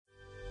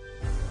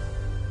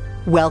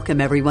Welcome,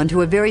 everyone,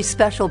 to a very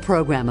special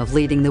program of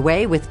Leading the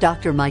Way with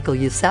Dr. Michael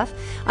Youssef.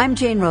 I'm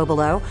Jane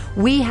Robelo.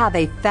 We have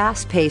a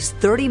fast-paced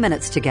 30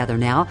 minutes together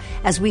now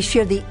as we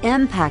share the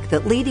impact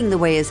that Leading the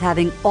Way is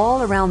having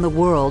all around the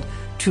world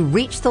to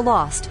reach the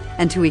lost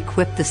and to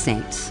equip the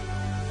saints.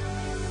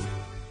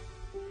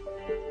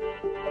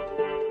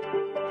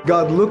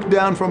 God looked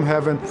down from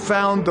heaven,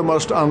 found the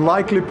most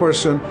unlikely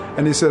person,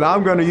 and he said,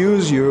 I'm going to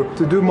use you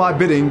to do my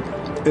bidding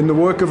in the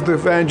work of the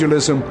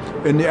evangelism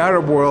in the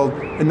Arab world,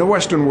 in the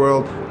Western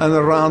world, and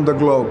around the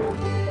globe.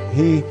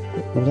 He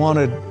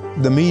wanted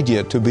the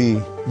media to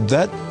be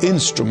that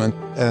instrument,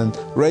 and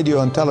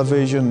radio and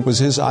television was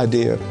his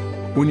idea.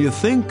 When you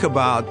think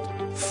about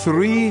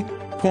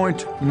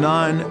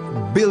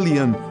 3.9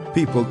 billion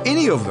people,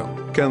 any of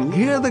them can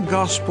hear the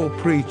gospel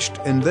preached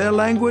in their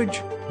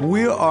language,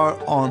 we are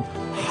on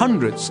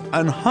hundreds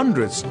and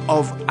hundreds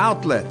of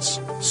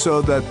outlets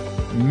so that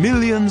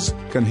millions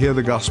can hear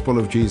the gospel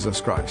of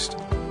Jesus Christ.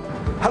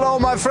 Hello,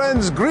 my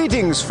friends.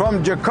 Greetings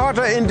from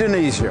Jakarta,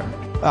 Indonesia.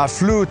 I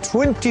flew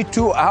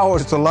 22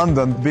 hours to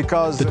London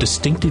because the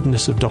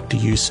distinctiveness of Dr.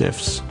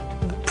 Youssef's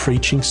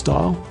preaching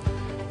style,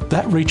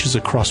 that reaches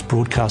across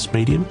broadcast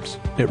mediums.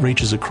 It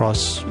reaches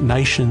across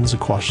nations,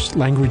 across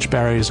language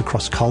barriers,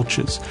 across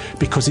cultures,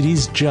 because it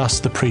is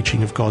just the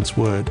preaching of God's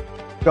Word.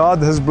 God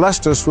has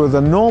blessed us with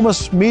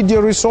enormous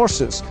media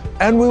resources,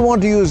 and we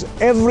want to use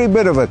every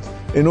bit of it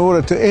in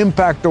order to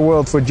impact the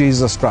world for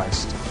Jesus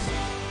Christ.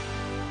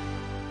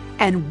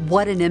 And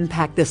what an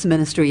impact this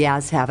ministry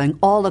is having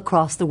all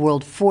across the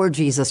world for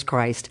Jesus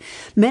Christ.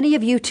 Many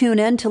of you tune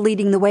in to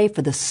Leading the Way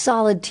for the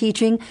solid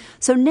teaching.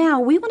 So now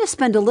we want to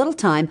spend a little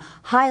time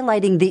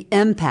highlighting the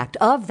impact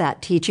of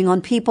that teaching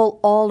on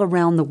people all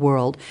around the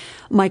world.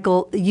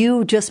 Michael,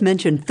 you just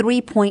mentioned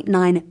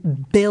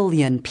 3.9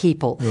 billion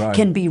people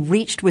can be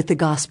reached with the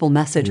gospel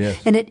message.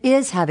 Yes. And it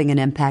is having an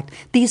impact.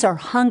 These are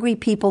hungry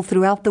people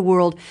throughout the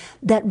world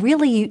that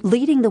really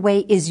Leading the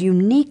Way is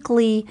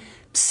uniquely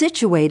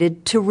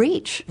situated to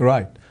reach.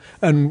 Right.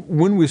 And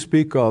when we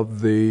speak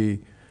of the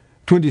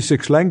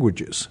 26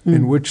 languages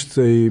in which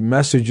the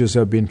messages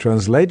have been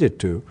translated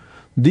to,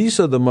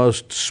 these are the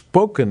most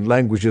spoken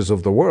languages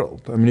of the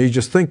world. I mean, you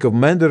just think of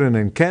Mandarin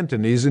and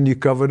Cantonese and you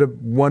covered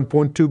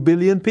 1.2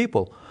 billion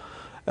people.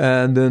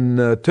 And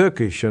then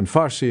Turkish and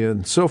Farsi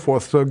and so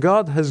forth. So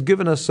God has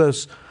given us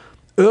those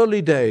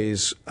early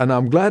days, and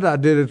I'm glad I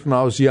did it when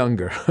I was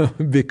younger,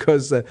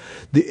 because the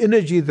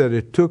energy that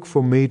it took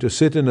for me to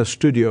sit in a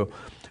studio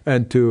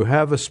and to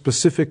have a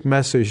specific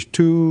message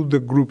to the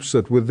groups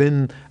that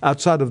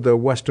outside of the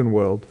Western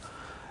world,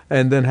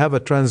 and then have a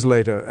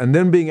translator, and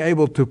then being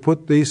able to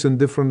put these in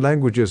different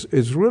languages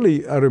is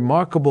really a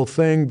remarkable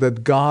thing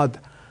that God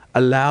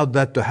allowed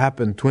that to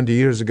happen 20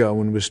 years ago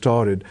when we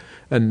started.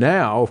 And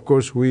now, of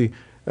course, we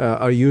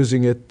are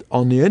using it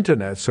on the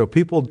internet, so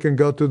people can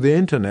go to the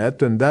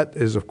internet, and that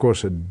is, of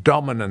course, a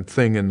dominant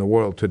thing in the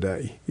world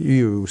today.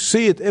 You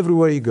see it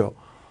everywhere you go.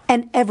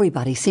 And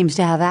everybody seems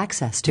to have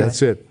access to it.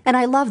 That's it. And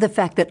I love the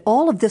fact that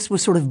all of this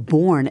was sort of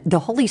born. The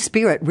Holy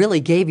Spirit really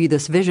gave you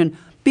this vision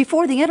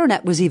before the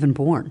internet was even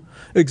born.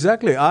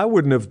 Exactly. I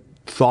wouldn't have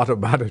thought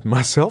about it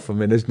myself. I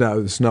mean,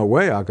 there's no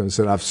way I can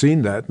say I've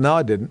seen that. No,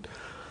 I didn't.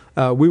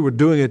 We were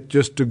doing it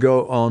just to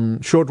go on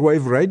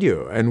shortwave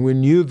radio, and we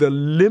knew the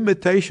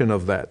limitation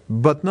of that.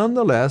 But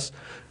nonetheless,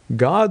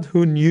 God,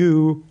 who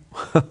knew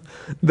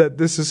that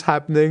this is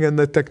happening and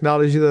the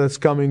technology that's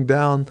coming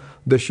down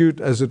the chute,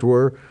 as it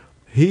were,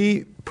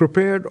 He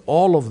prepared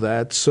all of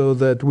that so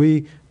that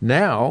we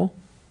now,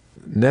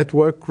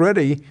 network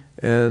ready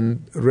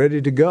and ready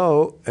to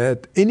go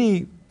at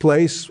any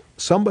place.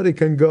 Somebody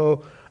can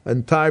go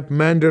and type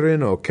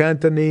Mandarin or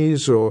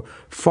Cantonese or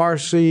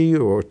Farsi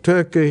or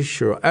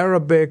Turkish or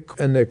Arabic,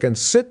 and they can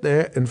sit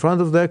there in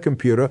front of their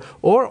computer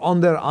or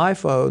on their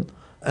iPhone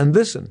and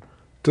listen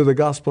to the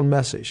gospel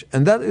message.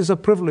 And that is a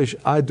privilege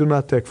I do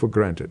not take for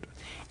granted.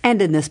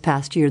 And in this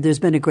past year, there's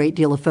been a great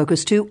deal of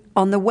focus, too,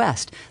 on the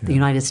West, the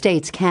United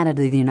States,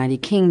 Canada, the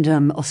United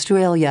Kingdom,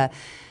 Australia.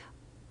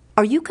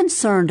 Are you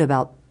concerned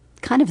about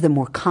kind of the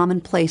more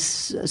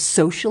commonplace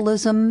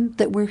socialism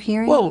that we're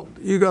hearing? Well,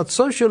 you got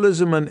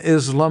socialism and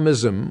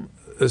Islamism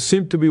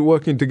seem to be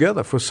working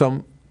together for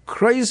some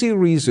crazy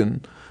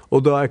reason,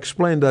 although I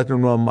explained that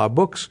in one of my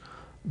books.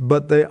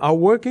 But they are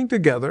working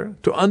together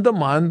to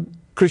undermine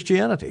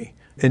Christianity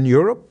in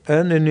Europe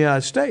and in the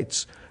United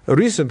States.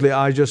 Recently,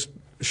 I just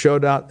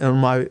showed out on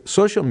my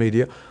social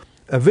media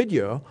a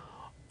video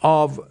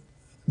of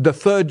the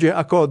third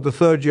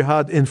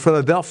jihad in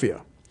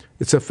Philadelphia.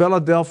 It's a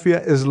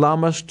Philadelphia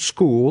Islamist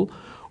school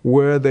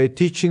where they're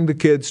teaching the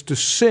kids to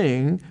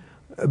sing,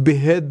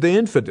 behead the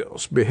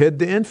infidels, behead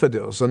the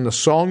infidels. And the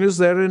song is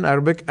there in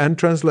Arabic and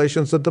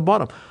translations at the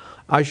bottom.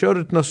 I showed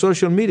it on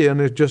social media and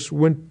it just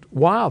went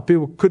wild.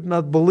 People could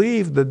not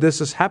believe that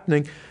this is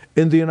happening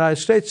in the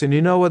United States. And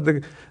you know what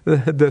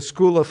the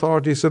school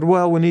authorities said?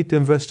 Well, we need to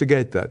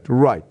investigate that.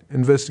 Right.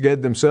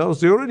 Investigate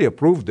themselves. They already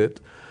approved it.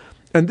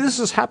 And this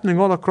is happening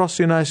all across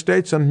the United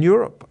States and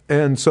Europe.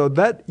 And so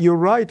that you're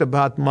right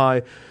about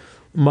my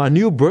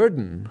new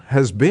burden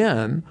has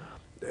been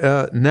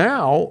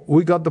now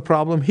we got the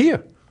problem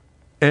here.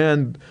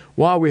 And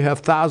while we have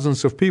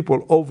thousands of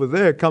people over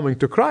there coming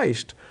to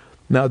Christ,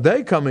 now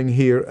they're coming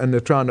here and they're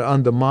trying to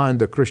undermine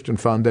the Christian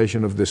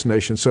foundation of this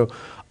nation. So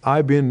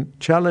I've been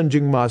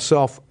challenging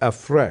myself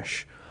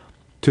afresh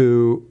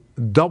to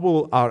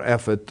double our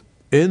effort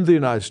in the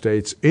United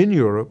States, in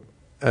Europe,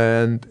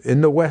 and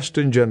in the West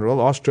in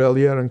general,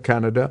 Australia and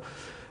Canada,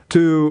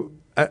 to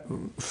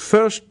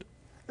first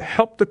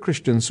help the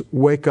Christians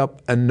wake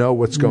up and know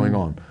what's going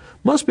on.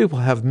 Most people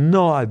have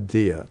no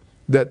idea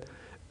that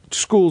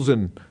schools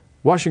in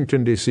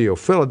Washington, D.C. or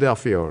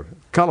Philadelphia or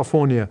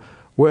California,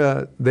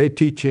 where they're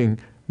teaching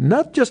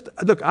not just,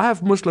 look, I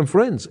have Muslim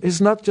friends.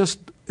 It's not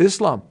just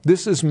Islam.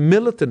 This is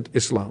militant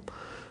Islam.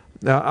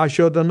 I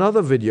showed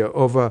another video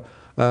of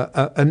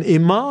an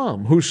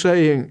imam who's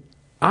saying,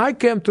 I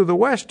came to the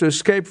West to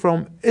escape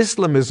from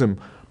Islamism,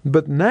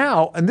 but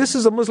now, and this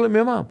is a Muslim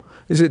imam,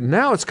 he said,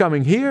 now it's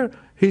coming here.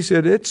 He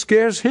said, it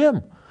scares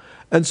him.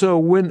 And so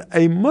when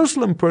a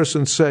Muslim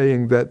person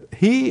saying that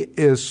he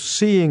is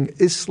seeing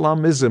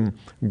Islamism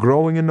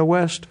growing in the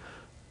West,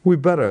 we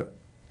better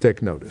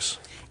take notice.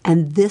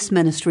 And this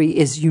ministry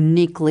is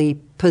uniquely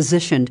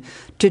positioned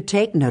to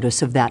take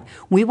notice of that.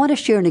 We want to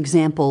share an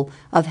example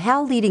of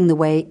how Leading the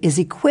Way is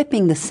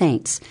equipping the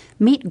saints.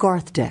 Meet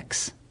Garth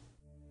Dix.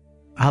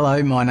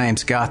 Hello, my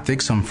name's Garth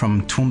Dix. I'm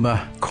from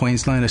Toowoomba,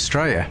 Queensland,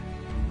 Australia.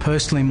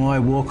 Personally, my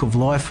walk of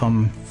life,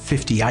 I'm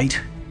 58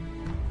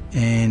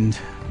 and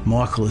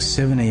Michael is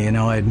 70, and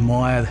I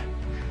admire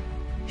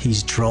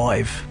his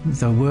drive.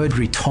 The word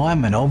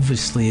retirement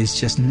obviously has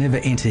just never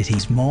entered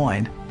his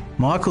mind.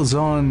 Michael's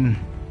on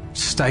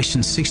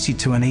station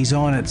 62 and he's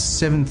on at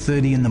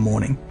 7:30 in the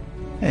morning.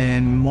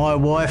 And my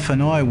wife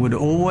and I would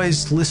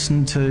always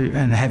listen to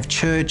and have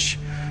church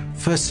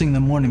first thing in the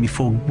morning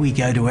before we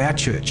go to our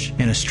church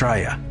in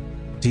Australia.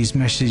 His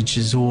message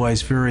is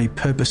always very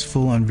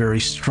purposeful and very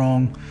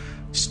strong,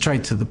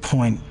 straight to the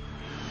point.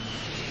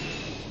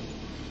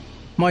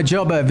 My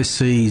job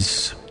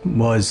overseas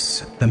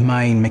was the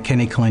main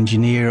mechanical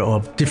engineer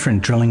of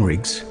different drilling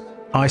rigs.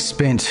 I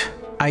spent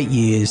 8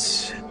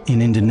 years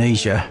in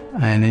Indonesia,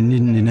 and in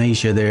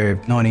Indonesia they're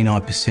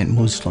 99%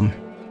 Muslim.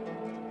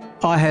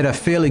 I had a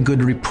fairly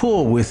good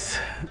rapport with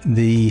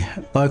the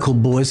local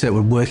boys that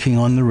were working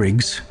on the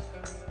rigs.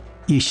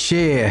 You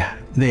share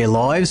their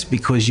lives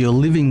because you're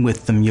living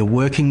with them, you're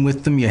working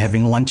with them, you're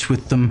having lunch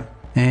with them.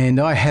 And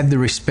I had the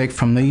respect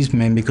from these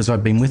men because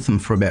I've been with them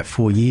for about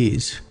 4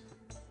 years.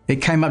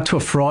 It came up to a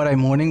Friday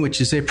morning,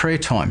 which is their prayer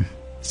time.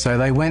 So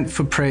they went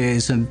for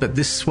prayers, but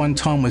this one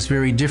time was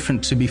very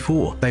different to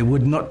before. They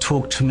would not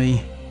talk to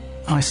me.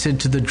 I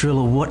said to the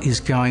driller, what is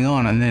going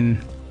on? And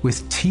then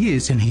with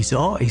tears in his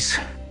eyes,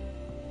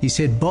 he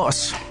said,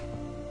 boss,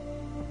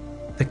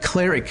 the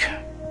cleric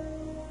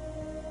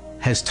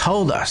has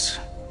told us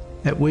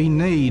that we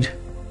need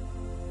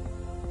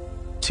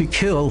to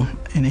kill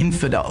an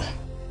infidel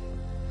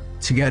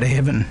to go to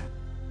heaven.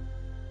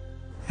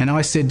 And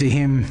I said to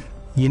him,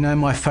 you know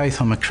my faith,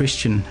 I'm a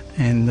Christian,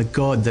 and the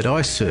God that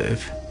I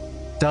serve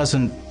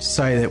doesn't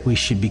say that we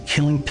should be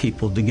killing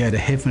people to go to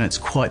heaven. It's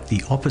quite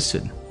the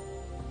opposite.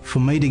 For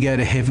me to go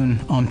to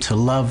heaven, I'm to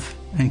love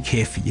and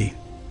care for you.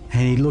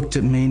 And he looked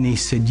at me and he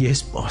said,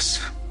 yes, boss,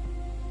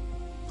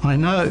 I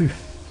know.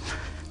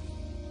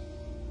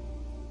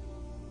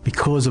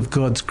 Because of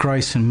God's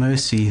grace and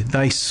mercy,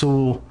 they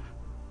saw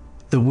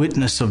the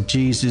witness of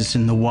Jesus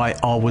in the way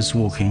I was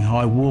walking.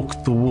 I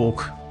walked the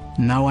walk.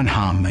 No one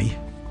harmed me.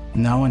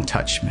 No one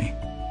touched me.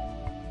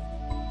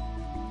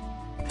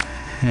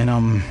 And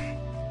I'm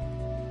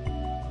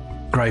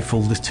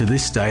grateful to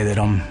this day that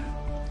I'm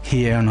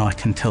here and I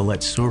can tell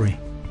that story.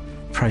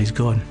 Praise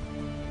God.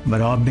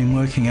 But I've been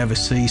working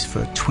overseas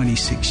for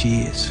 26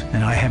 years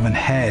and I haven't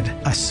had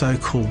a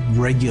so-called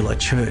regular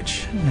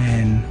church,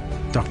 and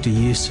Dr.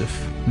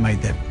 Youssef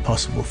made that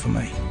possible for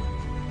me.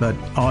 But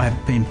I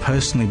have been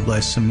personally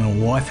blessed and my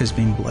wife has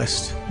been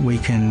blessed. We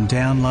can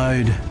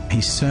download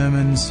his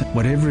sermons,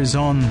 whatever is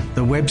on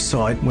the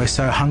website. We're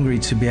so hungry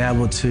to be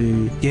able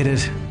to get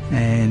it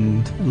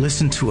and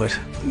listen to it.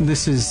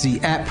 This is the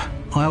app.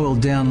 I will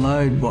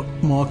download what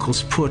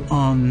Michael's put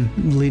on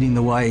Leading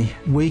the Way.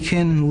 We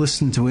can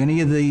listen to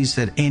any of these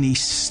at any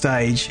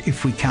stage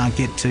if we can't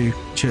get to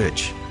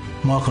church.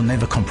 Michael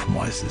never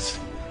compromises.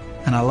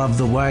 And I love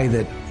the way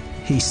that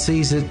he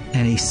sees it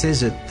and he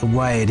says it the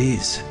way it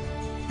is.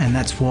 And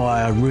that's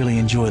why I really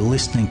enjoy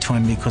listening to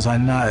him, because I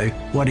know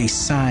what he's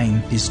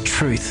saying is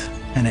truth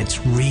and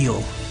it's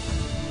real.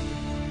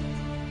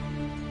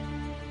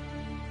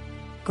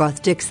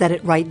 Garth Dix said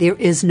it right. There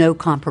is no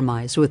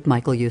compromise with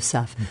Michael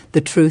Youssef. The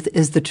truth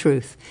is the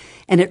truth.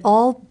 And it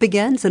all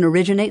begins and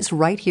originates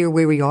right here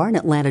where we are in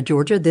Atlanta,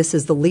 Georgia. This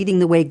is the Leading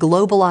the Way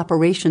Global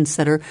Operations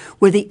Center,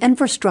 where the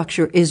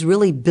infrastructure is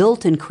really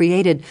built and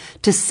created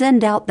to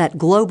send out that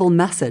global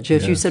message.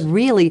 As you said,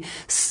 really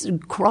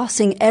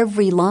crossing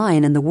every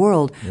line in the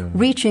world,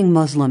 reaching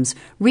Muslims,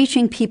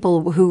 reaching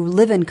people who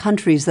live in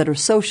countries that are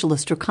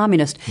socialist or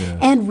communist,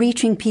 and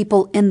reaching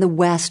people in the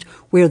West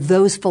where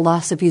those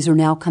philosophies are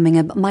now coming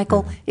in. But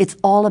Michael, it's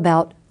all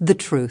about the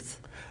truth.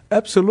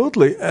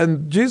 Absolutely.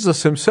 And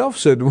Jesus himself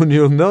said, when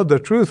you'll know the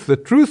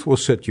truth will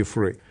set you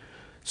free.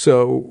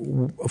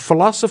 So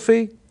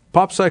philosophy,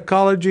 pop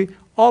psychology,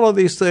 all of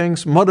these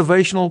things,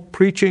 motivational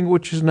preaching,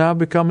 which is now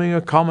becoming a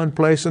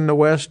commonplace in the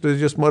West, there's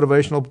just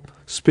motivational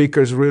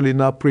speakers, really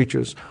not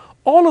preachers.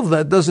 All of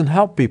that doesn't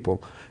help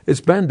people.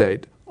 It's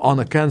Band-Aid on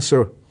a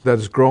cancer that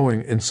is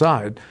growing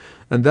inside.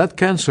 And that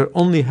cancer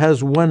only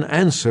has one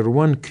answer,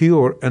 one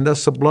cure, and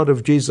that's the blood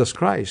of Jesus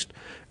Christ.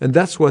 And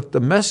that's what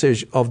the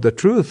message of the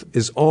truth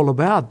is all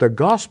about. The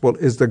gospel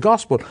is the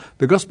gospel.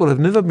 The gospel has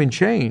never been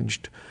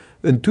changed.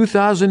 In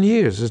 2,000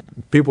 years,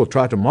 people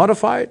try to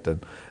modify it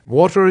and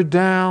water it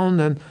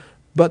down.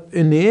 But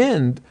in the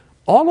end,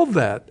 all of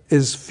that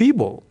is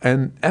feeble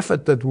and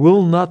effort that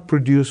will not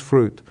produce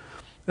fruit.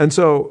 And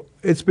so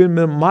it's been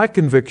my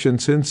conviction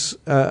since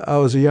I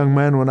was a young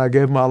man when I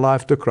gave my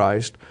life to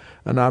Christ.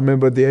 And I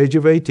remember at the age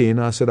of 18,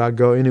 I said, I'll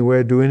go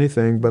anywhere, do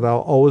anything, but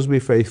I'll always be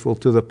faithful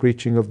to the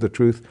preaching of the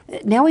truth.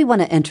 Now we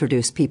want to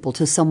introduce people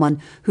to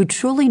someone who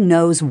truly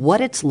knows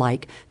what it's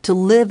like to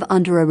live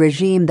under a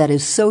regime that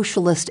is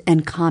socialist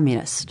and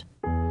communist.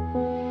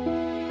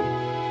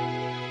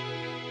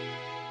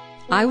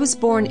 I was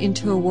born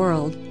into a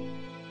world,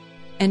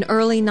 an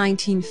early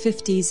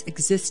 1950s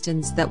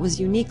existence that was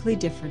uniquely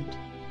different.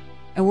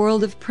 A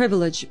world of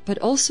privilege, but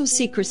also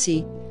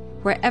secrecy,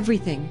 where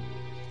everything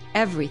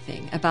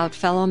about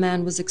fellow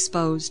man was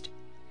exposed.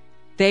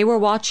 They were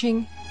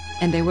watching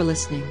and they were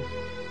listening.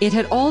 It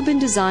had all been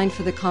designed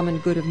for the common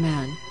good of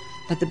man,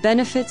 but the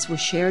benefits were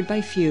shared by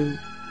few.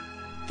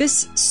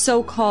 This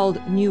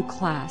so-called new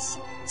class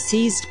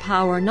seized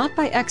power not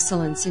by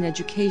excellence in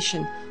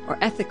education or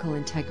ethical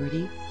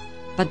integrity,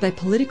 but by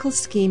political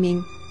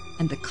scheming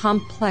and the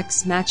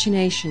complex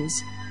machinations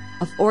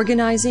of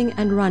organizing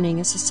and running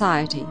a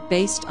society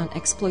based on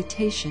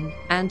exploitation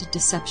and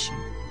deception.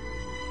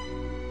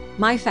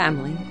 My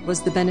family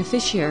was the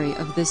beneficiary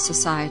of this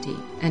society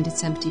and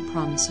its empty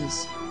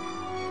promises.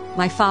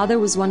 My father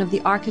was one of the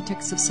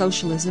architects of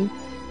socialism,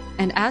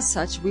 and as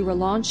such we were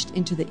launched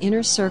into the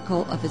inner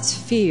circle of its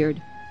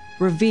feared,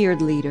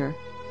 revered leader,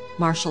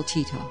 Marshal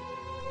Tito.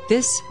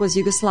 This was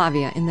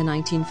Yugoslavia in the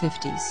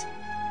 1950s.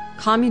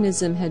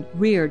 Communism had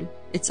reared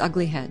its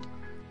ugly head.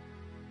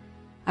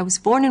 I was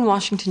born in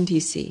Washington,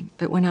 D.C.,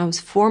 but when I was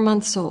 4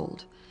 months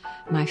old,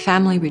 my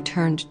family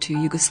returned to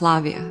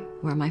Yugoslavia,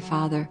 where my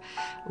father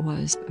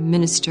was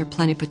Minister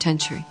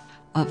Plenipotentiary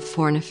of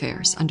Foreign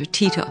Affairs under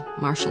Tito,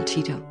 Marshal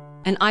Tito.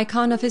 An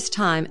icon of his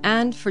time,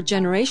 and for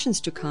generations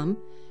to come,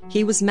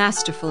 he was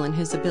masterful in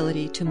his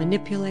ability to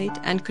manipulate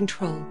and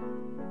control.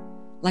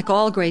 Like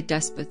all great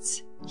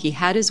despots, he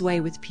had his way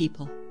with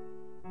people.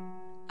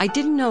 I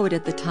didn't know it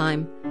at the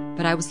time,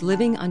 but I was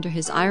living under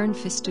his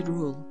iron-fisted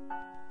rule.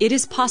 It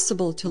is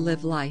possible to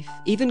live life,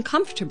 even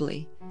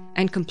comfortably,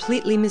 and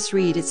completely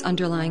misread its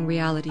underlying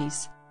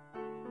realities.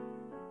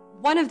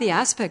 One of the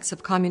aspects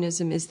of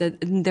communism is that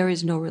there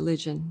is no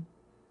religion.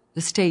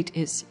 The state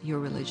is your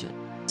religion.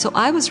 So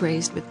I was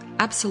raised with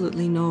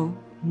absolutely no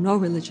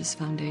religious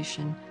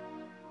foundation.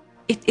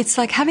 It's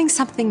like having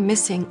something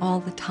missing all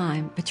the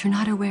time, but you're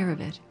not aware of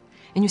it.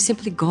 And you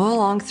simply go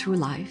along through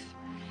life,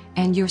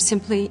 and you're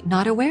simply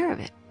not aware of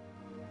it.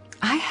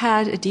 I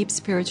had a deep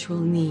spiritual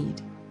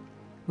need,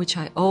 which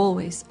I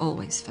always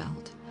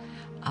felt.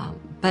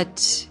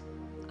 But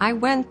I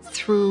went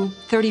through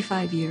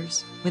 35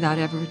 years without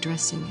ever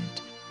addressing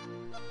it.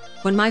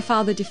 When my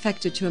father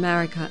defected to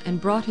America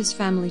and brought his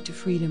family to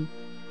freedom,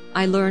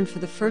 I learned for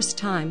the first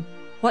time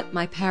what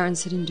my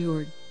parents had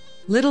endured.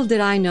 Little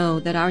did I know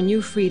that our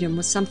new freedom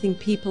was something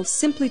people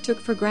simply took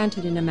for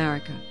granted in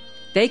America.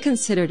 They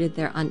considered it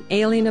their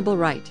unalienable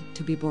right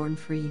to be born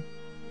free.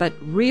 But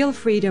real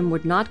freedom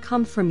would not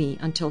come for me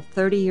until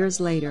 30 years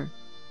later,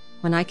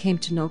 when I came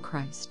to know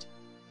Christ.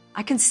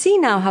 I can see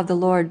now how the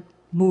Lord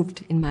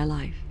moved in my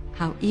life,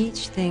 how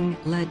each thing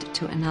led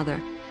to another.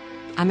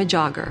 I'm a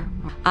jogger.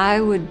 I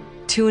would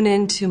tune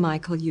in to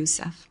Michael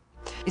Youssef.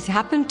 It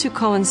happened to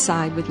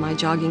coincide with my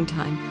jogging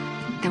time.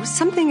 There was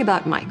something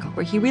about Michael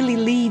where he really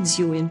leads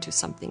you into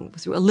something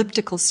through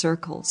elliptical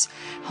circles,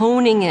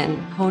 honing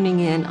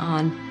in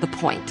on the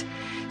point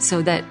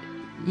so that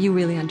you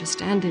really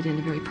understand it in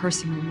a very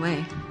personal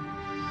way.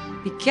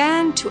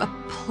 Began to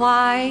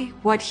apply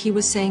what he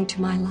was saying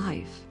to my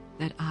life,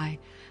 that I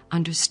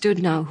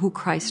understood now who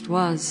Christ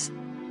was.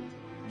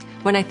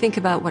 When I think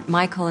about what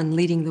Michael and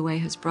Leading the Way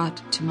has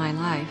brought to my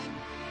life,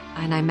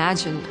 and I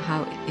imagine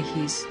how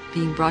he's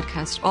being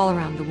broadcast all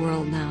around the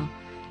world now,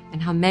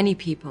 and how many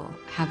people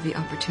have the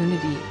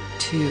opportunity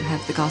to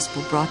have the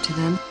gospel brought to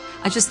them,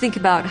 I just think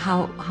about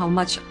how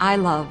much I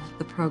love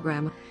the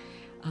program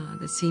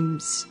that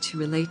seems to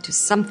relate to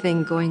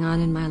something going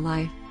on in my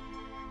life.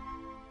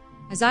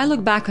 As I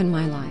look back on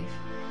my life,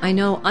 I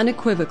know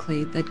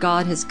unequivocally that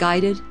God has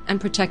guided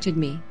and protected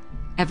me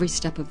every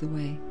step of the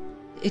way.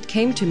 It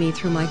came to me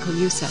through Michael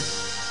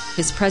Youssef.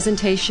 His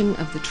presentation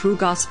of the true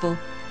gospel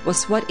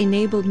was what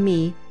enabled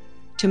me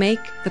to make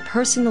the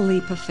personal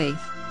leap of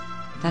faith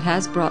that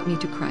has brought me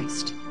to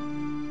Christ.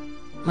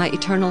 My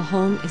eternal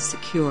home is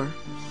secure,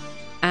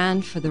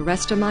 and for the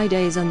rest of my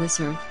days on this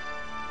earth,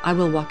 I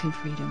will walk in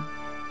freedom.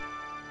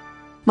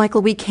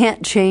 Michael, we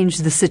can't change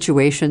the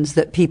situations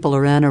that people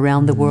are in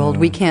around the world.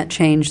 We can't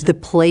change the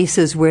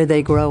places where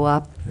they grow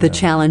up, the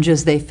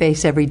challenges they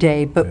face every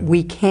day, but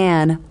we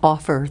can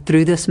offer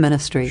through this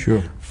ministry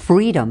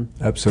freedom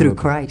through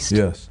Christ.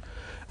 Yes.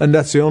 And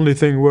that's the only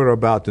thing we're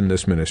about in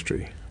this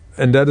ministry.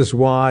 And that is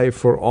why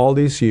for all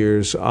these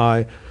years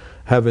I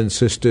have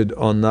insisted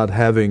on not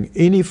having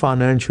any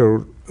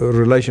financial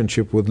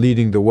relationship with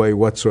Leading the Way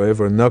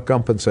whatsoever, no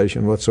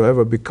compensation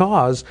whatsoever,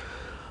 because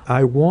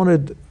I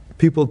wanted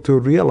people to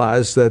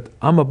realize that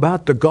I'm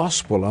about the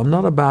gospel. I'm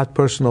not about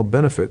personal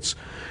benefits.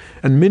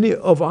 And many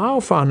of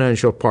our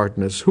financial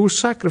partners who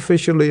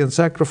sacrificially and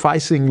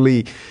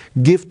sacrificingly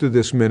give to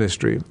this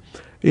ministry,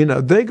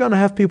 they're going to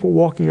have people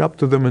walking up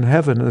to them in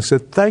heaven and say,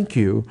 thank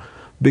you.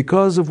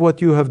 Because of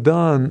what you have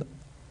done,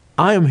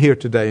 I am here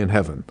today in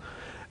heaven.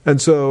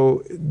 And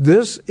so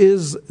this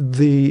is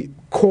the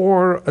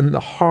core and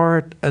the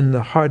heart and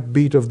the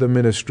heartbeat of the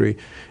ministry,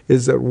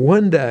 is that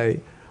one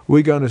day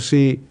we're going to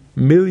see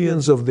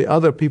millions of the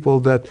other people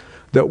that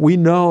we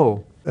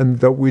know and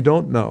that we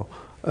don't know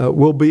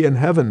will be in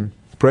heaven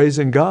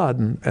praising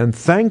God and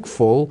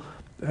thankful,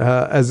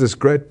 as this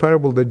great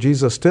parable that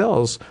Jesus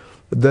tells,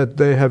 that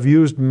they have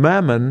used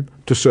mammon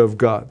to serve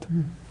God.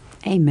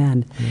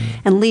 Amen.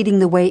 And Leading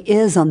the Way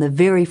is on the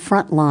very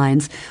front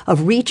lines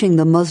of reaching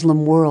the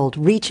Muslim world,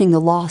 reaching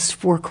the lost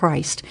for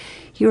Christ.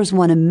 Here's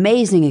one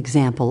amazing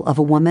example of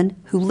a woman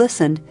who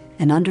listened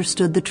and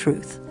understood the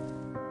truth.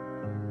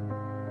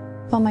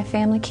 Well, my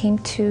family came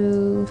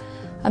to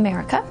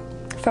America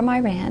from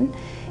Iran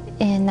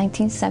in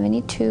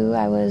 1972.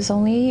 I was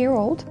only a year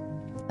old.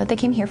 They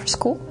came here for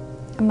school.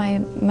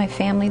 My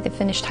family, they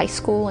finished high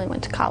school and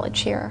went to college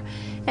here.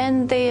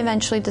 And they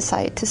eventually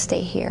decided to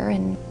stay here.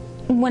 And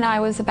when I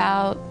was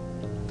about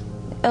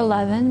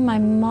 11, my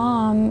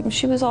mom,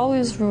 she was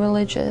always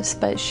religious,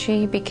 but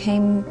she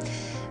became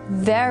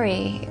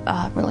very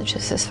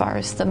religious as far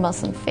as the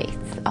Muslim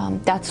faith.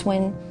 That's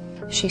when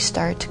she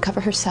started to cover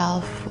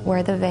herself,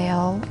 wear the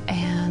veil,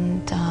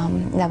 and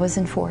that was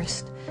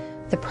enforced.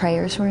 The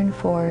prayers were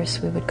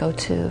enforced. We would go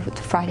to the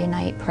Friday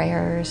night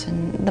prayers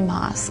and the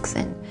mosques,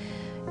 and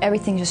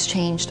everything just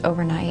changed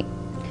overnight.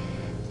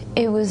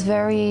 It was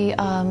very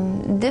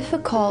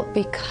difficult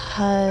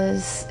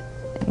because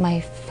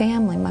my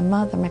family, my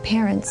mother, my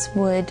parents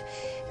would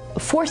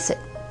force it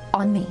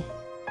on me.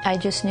 I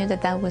just knew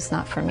that that was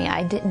not for me.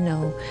 I didn't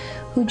know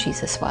who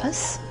Jesus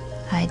was.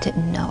 I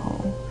didn't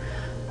know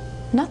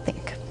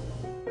nothing.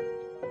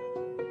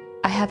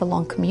 I have a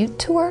long commute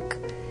to work,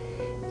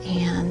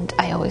 and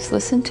I always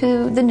listen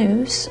to the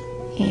news.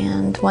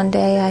 And one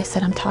day I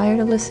said, I'm tired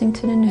of listening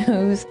to the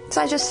news.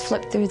 So I just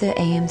flipped through the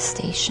AM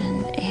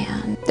station,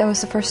 and that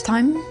was the first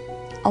time,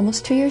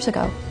 almost 2 years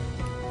ago,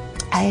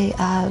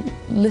 I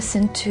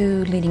listened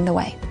to Leading the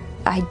Way.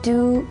 I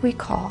do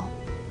recall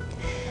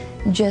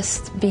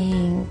just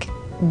being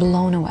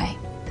blown away.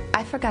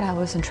 I forgot I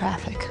was in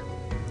traffic.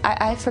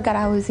 I forgot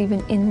I was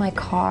even in my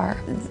car.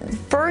 The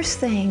first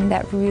thing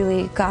that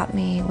really got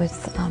me with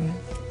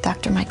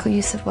Dr. Michael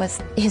Youssef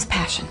was his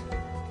passion.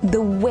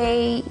 The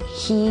way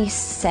he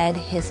said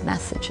his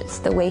messages,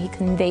 the way he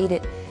conveyed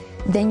it.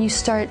 Then you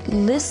start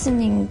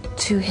listening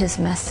to his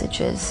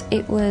messages.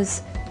 It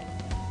was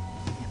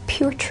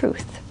pure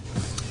truth.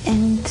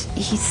 And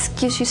he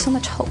gives you so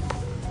much hope.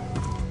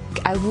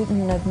 I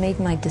wouldn't have made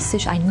my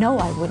decision. I know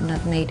I wouldn't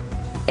have made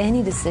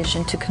any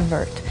decision to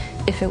convert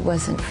if it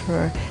wasn't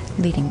for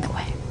Leading the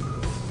Way.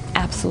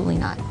 Absolutely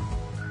not.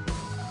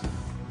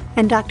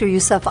 And Dr.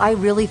 Youssef, I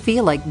really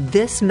feel like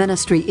this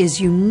ministry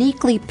is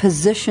uniquely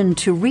positioned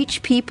to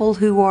reach people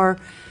who are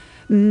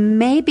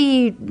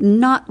maybe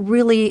not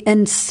really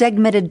in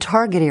segmented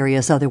target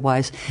areas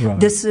otherwise. Right.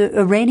 This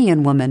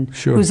Iranian woman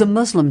who's a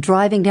Muslim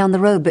driving down the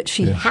road, but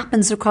she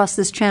happens across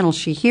this channel.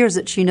 She hears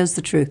it. She knows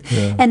the truth.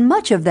 Yeah. And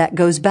much of that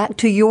goes back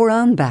to your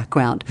own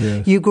background.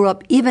 Yes. You grew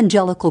up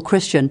evangelical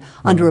Christian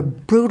under a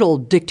brutal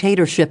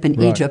dictatorship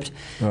in Egypt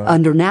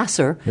under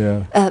Nasser.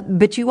 Yeah.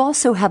 But you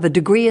also have a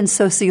degree in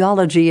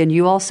sociology, and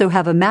you also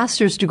have a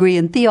master's degree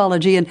in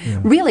theology. And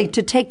really,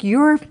 to take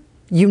your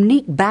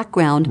unique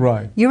background,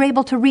 you're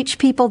able to reach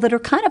people that are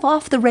kind of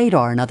off the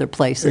radar in other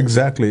places.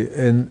 Exactly.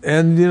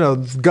 And you know,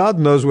 God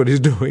knows what He's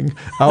doing.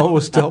 I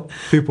always tell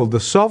people the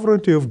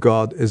sovereignty of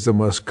God is the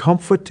most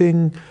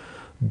comforting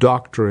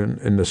doctrine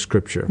in the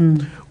Scripture.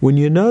 When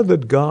you know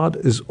that God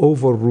is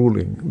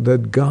overruling,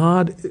 that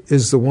God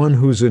is the one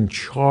who's in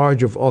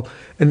charge of all,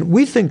 and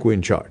we think we're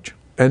in charge.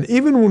 And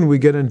even when we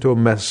get into a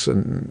mess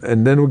and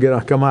then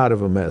we come out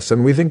of a mess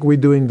and we think we're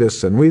doing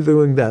this and we're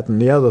doing that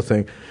and the other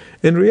thing,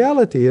 in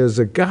reality is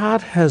that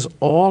God has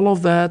all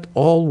of that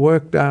all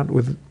worked out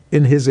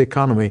in His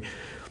economy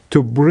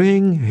to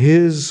bring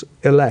His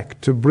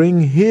elect, to bring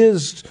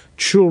His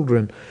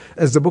children,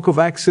 as the book of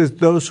Acts says,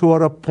 those who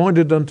are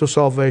appointed unto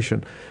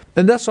salvation.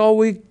 And that's all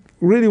we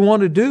really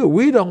want to do.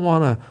 We don't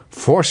want to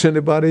force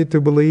anybody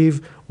to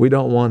believe. We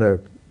don't want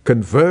to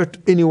convert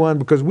anyone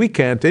because we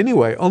can't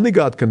anyway. Only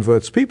God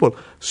converts people.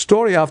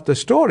 Story after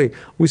story,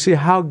 we see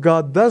how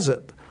God does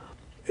it.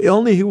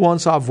 Only He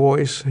wants our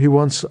voice. He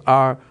wants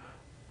our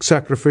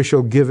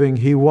sacrificial giving.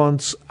 He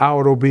wants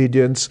our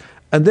obedience.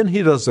 And then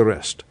He does the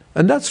rest.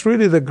 And that's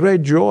really the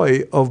great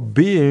joy of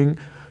being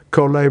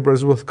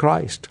co-laborers with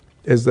Christ,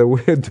 is that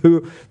we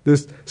do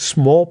this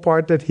small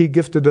part that He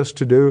gifted us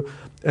to do,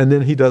 and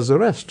then He does the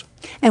rest.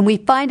 And we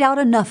find out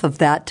enough of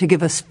that to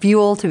give us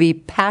fuel to be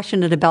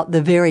passionate about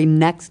the very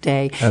next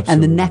day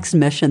and the next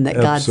mission that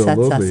God sets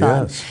us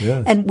on.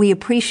 Yes. And we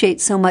appreciate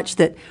so much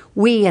that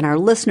we and our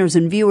listeners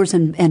and viewers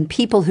and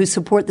people who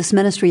support this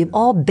ministry have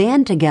all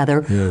band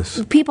together,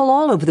 people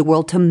all over the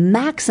world, to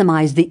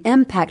maximize the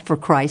impact for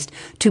Christ,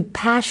 to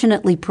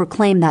passionately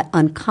proclaim that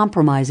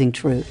uncompromising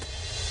truth.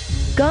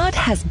 God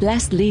has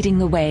blessed Leading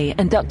the Way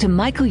and Dr.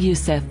 Michael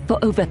Youssef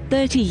for over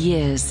 30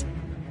 years.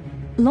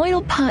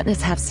 Loyal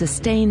partners have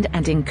sustained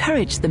and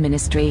encouraged the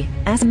ministry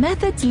as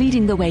methods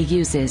Leading the Way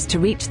uses to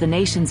reach the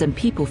nations and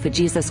people for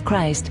Jesus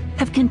Christ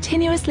have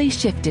continuously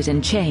shifted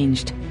and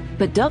changed.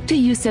 But Dr.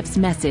 Youssef's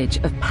message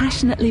of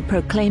passionately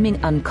proclaiming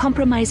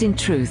uncompromising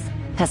truth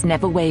has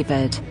never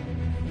wavered.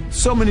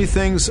 So many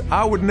things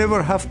I would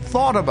never have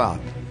thought about,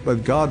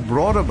 but God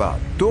brought about.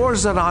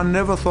 Doors that I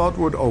never thought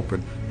would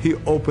open. He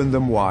opened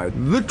them wide.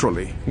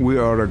 Literally, we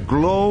are a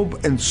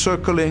globe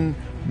encircling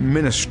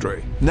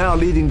ministry. Now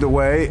Leading the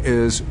Way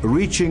is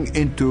reaching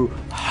into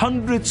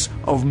hundreds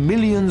of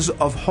millions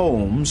of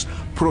homes,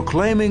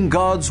 proclaiming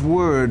God's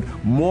Word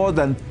more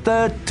than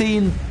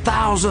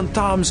 13,000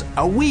 times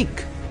a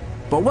week.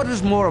 But what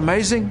is more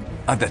amazing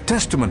are the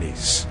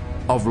testimonies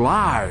of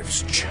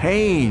lives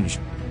changed.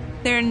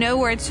 There are no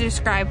words to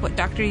describe what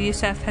Dr.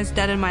 Youssef has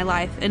done in my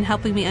life in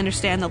helping me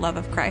understand the love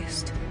of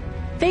Christ.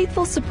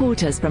 Faithful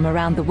supporters from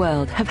around the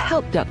world have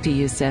helped Dr.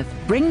 Youssef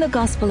bring the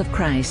gospel of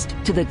Christ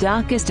to the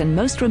darkest and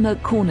most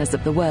remote corners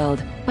of the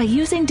world by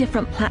using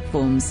different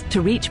platforms to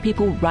reach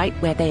people right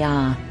where they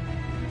are.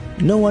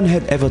 No one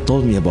had ever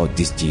told me about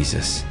this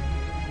Jesus.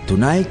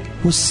 Tonight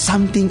was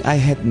something I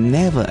had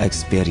never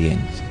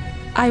experienced.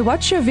 I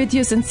watch your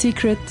videos in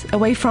secret,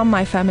 away from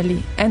my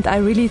family, and I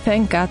really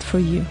thank God for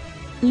you.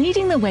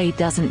 Leading the Way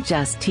doesn't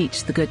just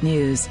teach the good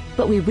news,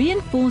 but we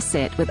reinforce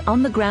it with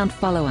on-the-ground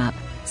follow-up,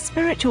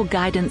 spiritual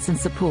guidance and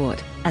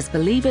support as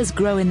believers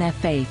grow in their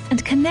faith,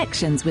 and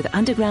connections with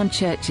underground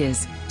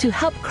churches to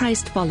help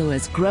Christ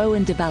followers grow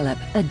and develop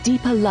a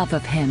deeper love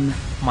of Him.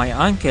 My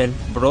uncle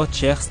brought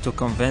sheikhs to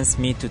convince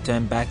me to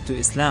turn back to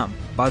Islam,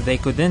 but they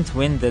couldn't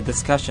win the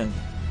discussion.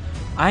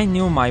 I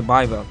knew my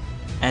Bible,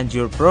 and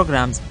your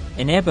programs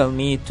enable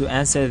me to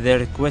answer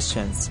their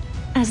questions.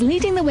 As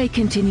Leading the Way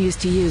continues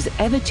to use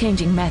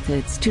ever-changing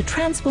methods to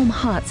transform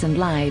hearts and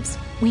lives,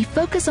 we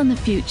focus on the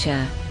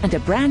future and a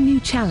brand new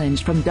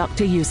challenge from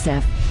Dr.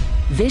 Youssef,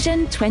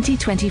 Vision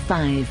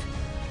 2025.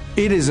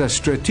 It is a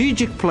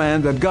strategic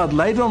plan that God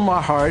laid on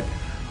my heart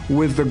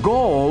with the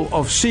goal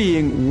of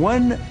seeing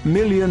 1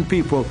 million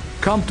people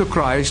come to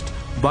Christ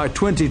by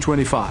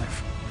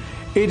 2025.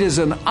 It is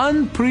an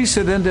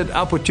unprecedented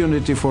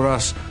opportunity for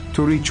us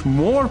to reach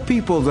more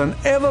people than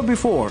ever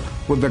before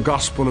with the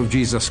gospel of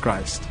Jesus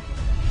Christ.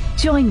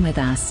 Join with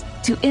us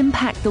to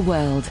impact the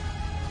world.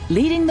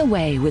 Leading the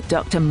Way with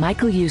Dr.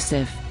 Michael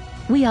Youssef.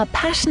 We are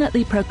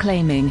passionately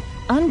proclaiming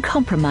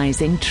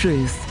uncompromising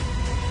truth.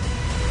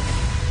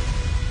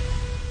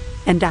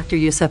 And Dr.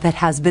 Youssef, it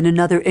has been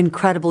another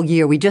incredible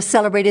year. We just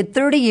celebrated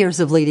 30 years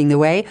of Leading the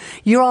Way.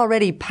 You're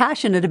already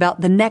passionate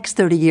about the next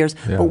 30 years,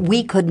 but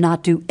we could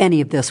not do any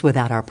of this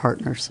without our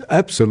partners.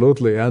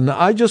 Absolutely. And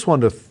I just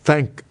want to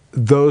thank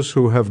those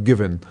who have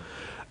given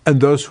and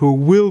those who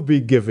will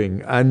be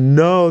giving. I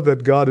know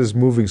that God is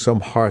moving some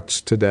hearts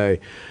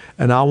today.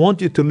 And I want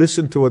you to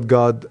listen to what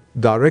God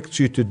directs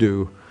you to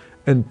do.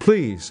 And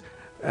please,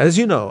 as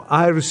you know,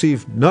 I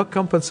receive no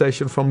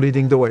compensation from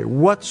Leading the Way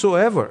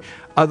whatsoever,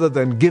 other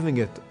than giving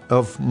it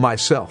of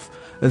myself.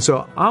 And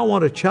so I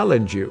want to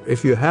challenge you.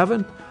 If you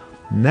haven't,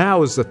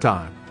 now is the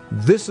time.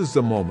 This is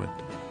the moment.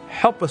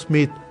 Help us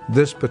meet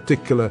this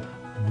particular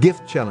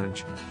gift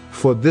challenge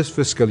for this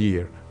fiscal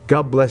year.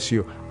 God bless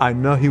you. I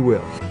know He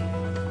will.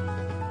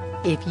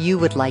 If you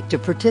would like to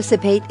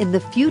participate in the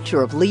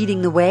future of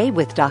Leading the Way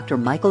with Dr.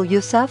 Michael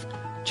Youssef,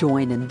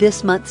 join in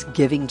this month's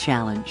Giving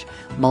Challenge,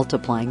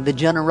 multiplying the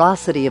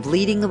generosity of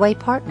Leading the Way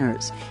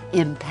partners,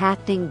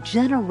 impacting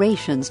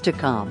generations to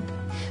come.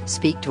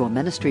 Speak to a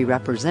ministry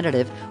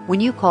representative when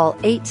you call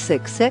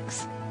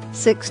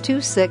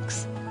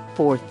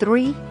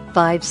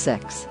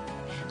 866-626-4356.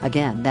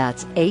 Again,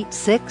 that's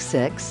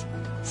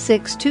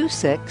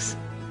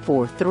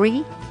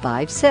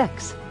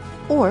 866-626-4356.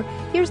 Or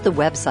here's the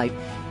website,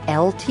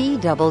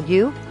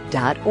 ltw.org.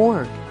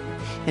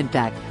 In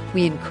fact,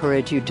 we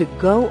encourage you to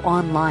go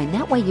online.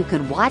 That way you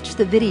can watch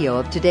the video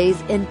of today's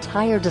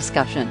entire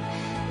discussion,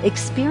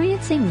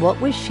 experiencing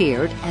what was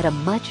shared at a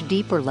much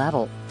deeper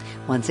level.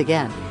 Once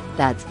again,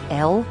 that's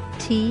ltw.org.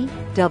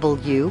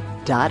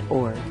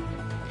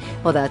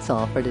 Well, that's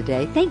all for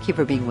today. Thank you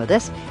for being with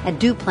us, and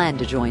do plan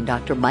to join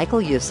Dr.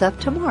 Michael Youssef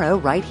tomorrow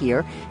right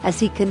here as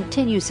he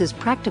continues his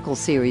practical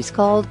series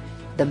called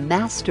The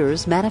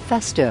Master's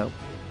Manifesto,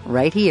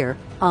 right here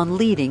on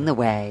Leading the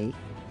Way.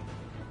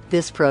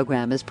 This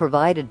program is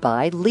provided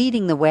by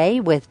Leading the Way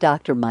with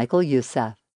Dr. Michael Youssef.